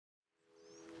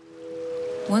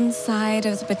One side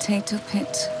of the potato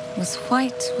pit was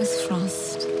white with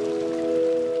frost.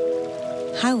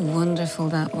 How wonderful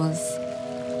that was.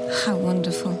 How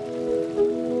wonderful.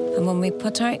 And when we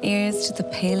put our ears to the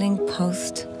paling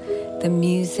post, the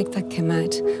music that came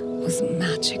out was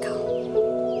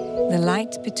magical. The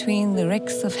light between the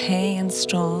ricks of hay and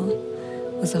straw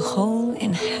was a hole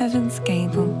in heaven's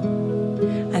gable.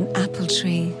 An apple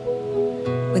tree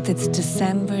with its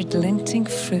December glinting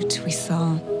fruit we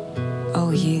saw.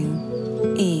 Oh,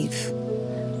 you, Eve,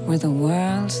 were the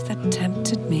world that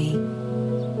tempted me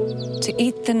to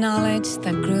eat the knowledge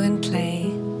that grew in clay,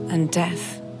 and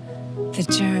death, the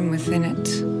germ within it.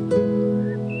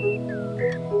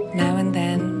 Now and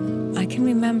then I can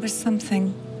remember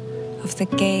something of the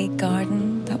gay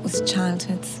garden that was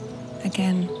childhood's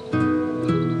again.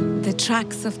 The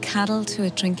tracks of cattle to a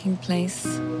drinking place,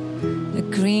 a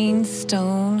green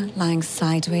stone lying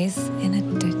sideways in a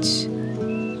ditch,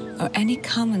 or any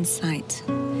common sight,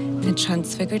 the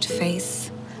transfigured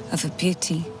face of a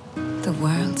beauty the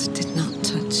world did not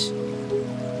touch.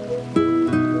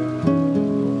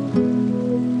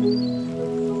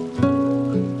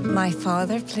 My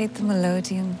father played the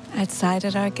melodeon outside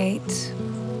at our gate.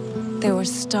 There were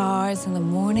stars in the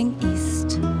morning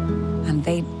east, and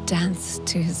they danced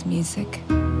to his music.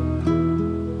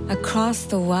 Across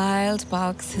the wild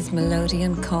bogs his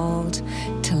melodeon called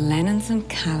to Lennon's and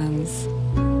Callum's.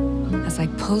 As I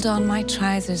pulled on my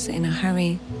trousers in a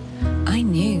hurry, I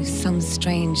knew some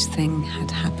strange thing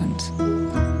had happened.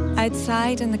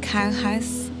 Outside in the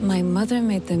cowhouse, my mother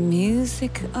made the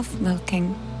music of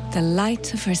milking. The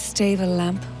light of her stable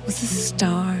lamp was a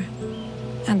star,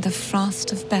 and the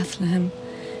frost of Bethlehem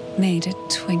made it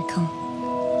twinkle.